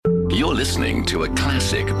You're listening to a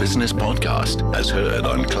classic business podcast as heard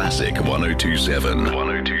on Classic 102.7.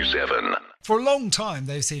 102.7. For a long time,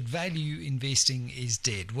 they've said value investing is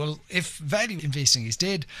dead. Well, if value investing is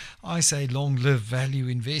dead, I say long live value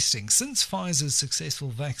investing. Since Pfizer's successful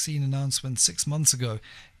vaccine announcement 6 months ago,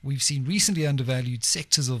 we've seen recently undervalued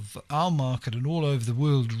sectors of our market and all over the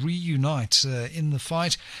world reunite in the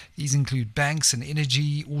fight. These include banks and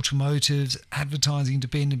energy, automotives,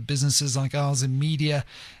 advertising-dependent businesses like ours and media.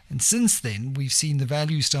 And since then, we've seen the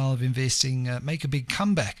value style of investing make a big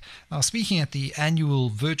comeback. Now, speaking at the annual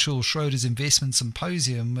virtual Schroders Investment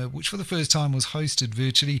Symposium, which for the first time was hosted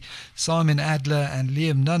virtually, Simon Adler and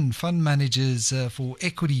Liam Nunn, fund managers for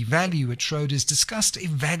equity value at Schroders, discussed if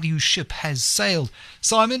value ship has sailed.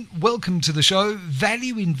 Simon, welcome to the show.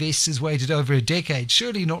 Value investors waited over a decade,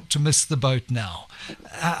 surely not to miss the boat now.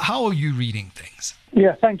 How are you reading things?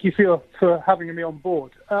 Yeah, thank you for having me on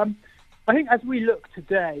board. I think as we look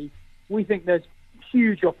today, we think there's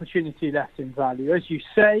huge opportunity left in value. As you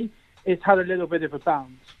say, it's had a little bit of a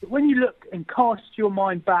bounce. But when you look and cast your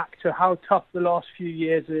mind back to how tough the last few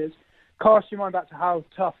years is, cast your mind back to how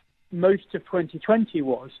tough most of 2020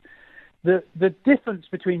 was, the difference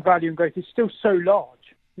between value and growth is still so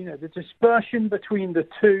large. You know, the dispersion between the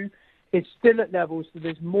two is still at levels that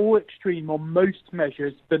is more extreme on most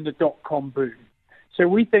measures than the dot-com boom. So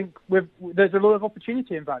we think there's a lot of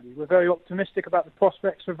opportunity in value. We're very optimistic about the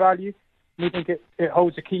prospects for value. We think it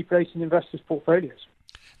holds a key place in investors' portfolios.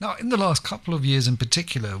 Now, in the last couple of years in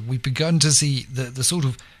particular, we've begun to see the sort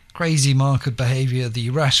of crazy market behavior, the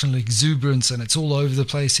irrational exuberance, and it's all over the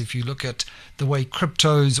place. If you look at the way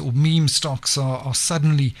cryptos or meme stocks are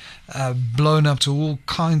suddenly blown up to all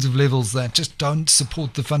kinds of levels that just don't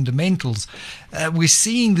support the fundamentals, we're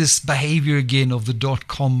seeing this behavior again of the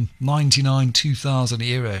dot-com 99, 2000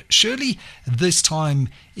 era. Surely this time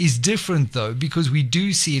is different, though, because we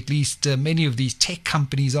do see at least many of these tech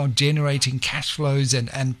companies are generating cash flows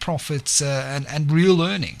and profits and real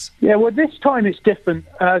earnings. Yeah, well, this time it's different.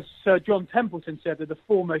 As John Templeton said, they're the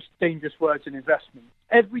four most dangerous words in investment.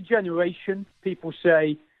 Every generation, people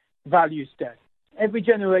say value's dead. Every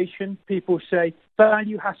generation, people say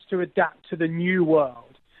value has to adapt to the new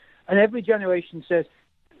world. And every generation says,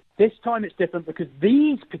 this time it's different because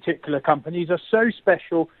these particular companies are so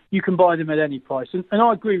special, you can buy them at any price. And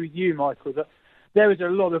I agree with you, Michael, that there is a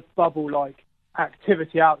lot of bubble-like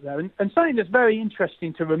activity out there. And something that's very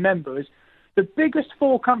interesting to remember is the biggest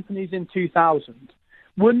four companies in 2000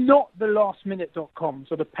 were not the last-minute.coms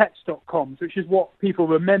or the pets.coms, which is what people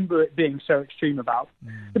remember it being so extreme about.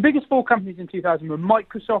 The biggest four companies in 2000 were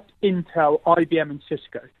Microsoft, Intel, IBM, and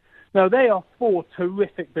Cisco. Now, they are four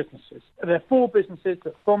terrific businesses. They're four businesses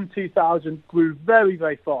that from 2000 grew very,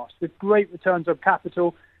 very fast with great returns on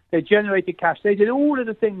capital. They generated cash. They did all of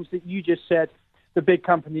the things that you just said the big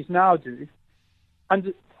companies now do.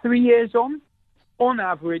 And 3 years on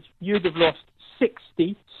average, you'd have lost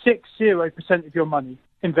 60% of your money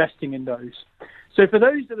investing in those. So for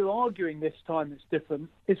those that are arguing this time it's different,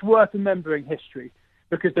 it's worth remembering history.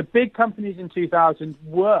 Because the big companies in 2000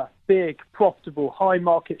 were big, profitable, high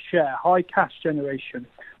market share, high cash generation,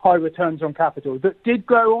 high returns on capital that did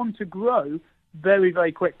go on to grow very,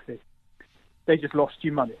 very quickly. They just lost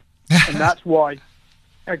you money. And that's why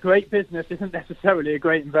a great business isn't necessarily a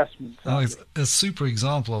great investment. It's a super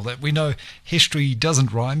example of that. We know history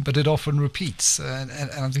doesn't rhyme, but it often repeats. And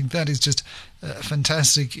I think that is just a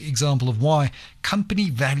fantastic example of why company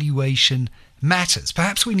valuation matters.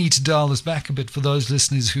 Perhaps we need to dial this back a bit for those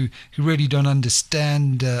listeners who really don't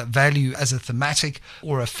understand value as a thematic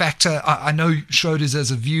or a factor. I know Schroders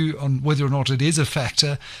has a view on whether or not it is a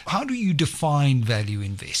factor. How do you define value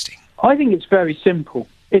investing? I think it's very simple.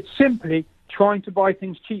 It's simply trying to buy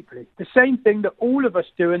things cheaply. The same thing that all of us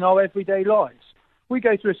do in our everyday lives. We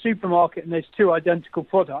go to a supermarket and there's two identical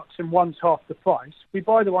products and one's half the price. We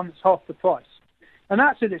buy the one that's half the price. And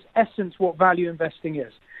that's at its essence what value investing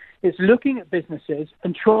is. It's looking at businesses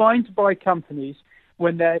and trying to buy companies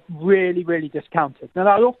when they're really, really discounted. Now,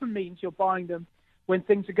 that often means you're buying them when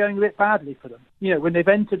things are going a bit badly for them, you know, when they've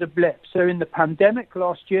entered a blip. So in the pandemic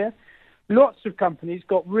last year, lots of companies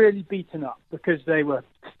got really beaten up because they were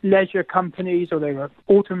leisure companies or they were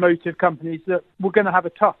automotive companies that were going to have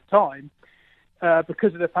a tough time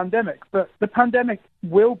because of the pandemic. But the pandemic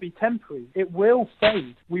will be temporary. It will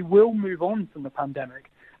fade. We will move on from the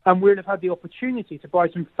pandemic. And we'll have had the opportunity to buy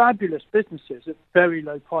some fabulous businesses at very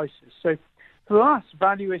low prices. So for us,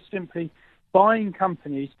 value is simply buying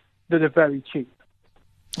companies that are very cheap.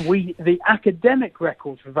 The academic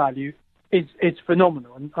record for value is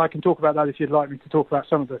phenomenal. And I can talk about that if you'd like me to talk about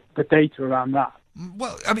some of the data around that.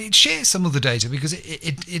 Well, I mean, share some of the data because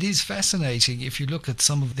it is fascinating. If you look at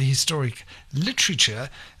some of the historic literature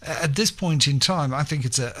at this point in time, I think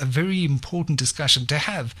it's a very important discussion to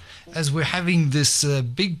have as we're having this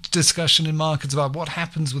big discussion in markets about what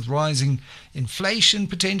happens with rising inflation,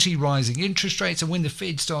 potentially rising interest rates, and when the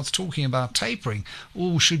Fed starts talking about tapering,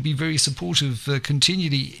 all should be very supportive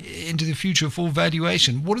continually into the future for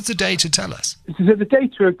valuation. What does the data tell us? So the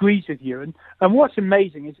data agrees with you, and what's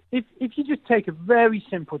amazing is if you just take a very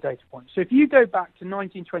simple data point. So if you go back to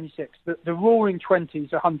 1926, the Roaring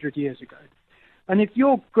Twenties 100 years ago, and if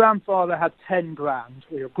your grandfather had 10 grand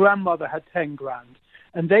or your grandmother had 10 grand,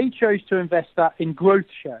 and they chose to invest that in growth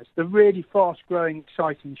shares, the really fast-growing,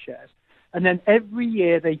 exciting shares, and then every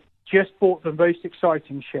year they just bought the most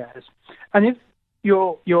exciting shares, and if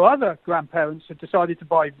your other grandparents had decided to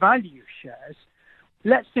buy value shares,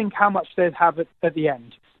 let's think how much they'd have at the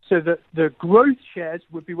end. So that the growth shares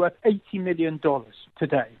would be worth $80 million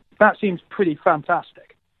today. That seems pretty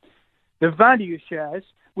fantastic. The value shares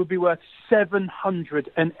would be worth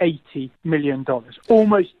 $780 million,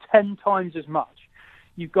 almost 10 times as much.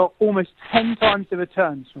 You've got almost 10 times the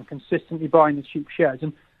returns from consistently buying the cheap shares.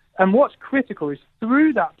 And what's critical is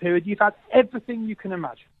through that period, you've had everything you can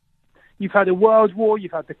imagine. You've had a world war,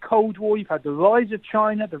 you've had the Cold War, you've had the rise of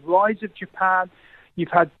China, the rise of Japan,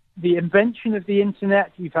 you've had the invention of the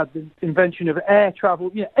internet, you've had the invention of air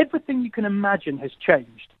travel. Everything you can imagine has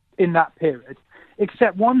changed in that period,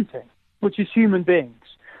 except one thing, which is human beings.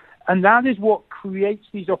 And that is what creates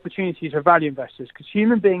these opportunities for value investors, because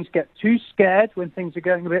human beings get too scared when things are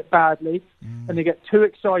going a bit badly, and they get too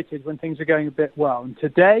excited when things are going a bit well. And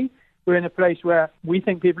today, we're in a place where we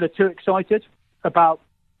think people are too excited about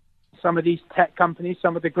some of these tech companies,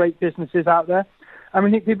 some of the great businesses out there. And we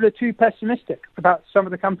think people are too pessimistic about some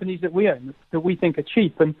of the companies that we own, that we think are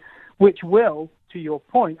cheap, and which will, to your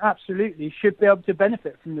point, absolutely should be able to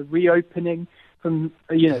benefit from the reopening, from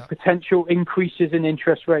potential increases in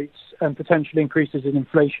interest rates and potential increases in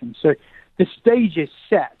inflation. So the stage is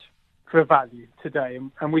set for value today,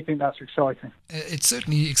 and we think that's exciting. It's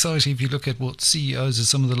certainly exciting if you look at what CEOs of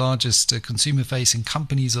some of the largest consumer-facing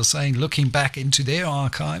companies are saying, looking back into their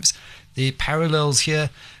archives. There are parallels here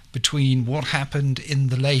between what happened in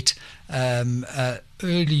the late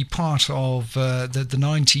early part of the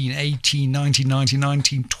 1918, 1919,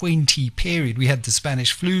 1920 period. We had the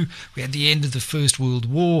Spanish flu, we had the end of the First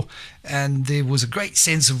World War, and there was a great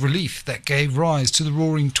sense of relief that gave rise to the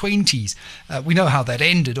Roaring Twenties. We know how that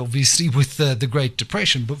ended, obviously, with the Great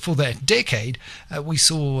Depression, but for that decade, we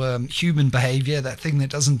saw human behavior, that thing that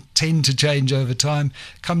doesn't tend to change over time,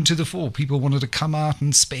 come to the fore. People wanted to come out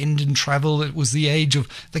and spend and travel. It was the age of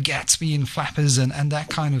the Gatsby and flappers and that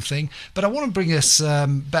kind of thing. But I want to bring us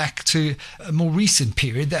back to a more recent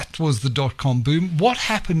period. That was the dot-com boom. What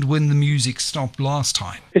happened when the music stopped last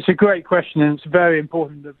time? It's a great question, and it's very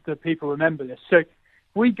important that people remember this. So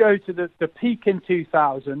we go to the peak in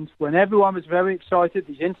 2000 when everyone was very excited.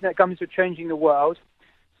 These internet companies were changing the world.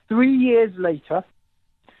 3 years later,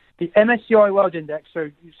 the MSCI World Index, so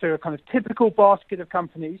a kind of typical basket of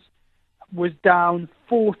companies, was down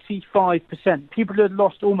 45%. People had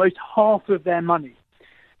lost almost half of their money.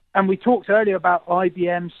 And we talked earlier about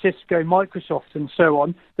IBM, Cisco, Microsoft, and so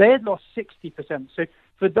on. They had lost 60%. So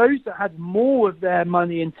for those that had more of their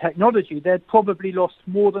money in technology, they'd probably lost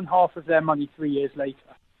more than half of their money 3 years later.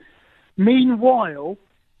 Meanwhile,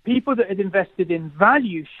 people that had invested in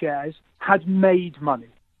value shares had made money.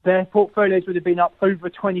 Their portfolios would have been up over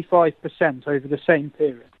 25% over the same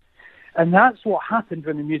period. And that's what happened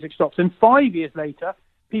when the music stopped. And 5 years later,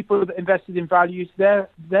 people that invested in values, their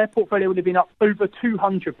portfolio would have been up over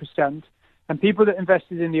 200%, and people that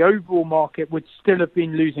invested in the overall market would still have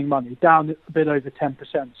been losing money, down a bit over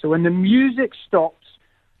 10%. So when the music stops,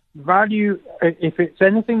 value, if it's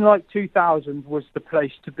anything like 2000, was the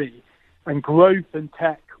place to be. And growth and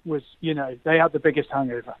tech was, they had the biggest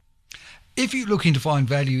hangover. If you're looking to find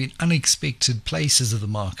value in unexpected places of the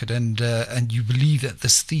market and you believe that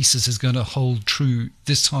this thesis is going to hold true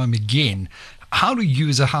this time again, how do you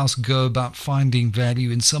as a house go about finding value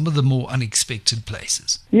in some of the more unexpected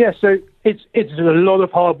places? Yeah, so it's a lot of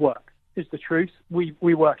hard work, is the truth. We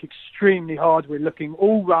work extremely hard. We're looking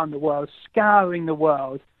all around the world, scouring the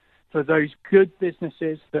world for those good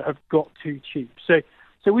businesses that have got too cheap.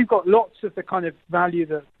 So we've got lots of the kind of value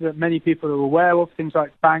that many people are aware of, things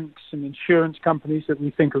like banks and insurance companies that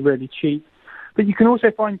we think are really cheap. But you can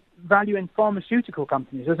also find value in pharmaceutical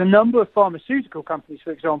companies. There's a number of pharmaceutical companies,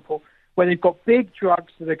 for example, where they've got big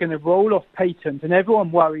drugs that are going to roll off patent, and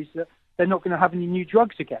everyone worries that they're not going to have any new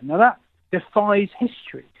drugs again. Now, that defies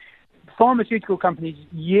history. pharmaceutical companies,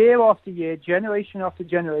 year after year, generation after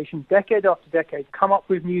generation, decade after decade, come up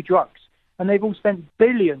with new drugs. And they've all spent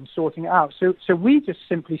billions sorting it out. So we just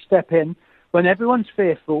simply step in when everyone's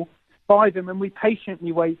fearful, buy them, and we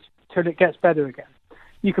patiently wait till it gets better again.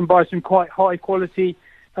 You can buy some quite high-quality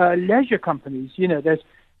leisure companies. You know,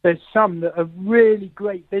 there's some that are really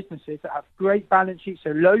great businesses that have great balance sheets,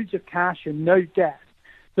 so loads of cash and no debt,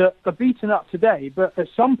 that are beaten up today. But at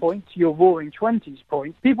some point, to your roaring 20s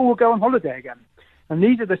point, people will go on holiday again. And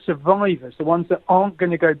these are the survivors, the ones that aren't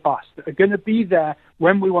going to go bust, that are going to be there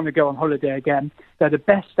when we want to go on holiday again. They're the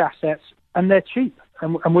best assets, and they're cheap.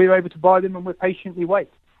 And we're able to buy them, and we patiently wait.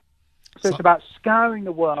 So it's about scouring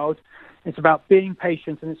the world, it's about being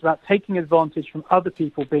patient, and it's about taking advantage from other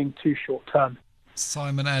people being too short-term.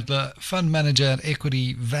 Simon Adler, fund manager at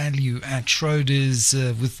Equity Value at Schroders,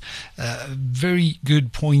 with a very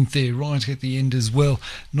good point there right at the end as well.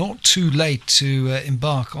 Not too late to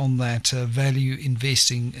embark on that value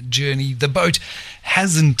investing journey. The boat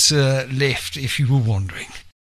hasn't left, if you were wondering.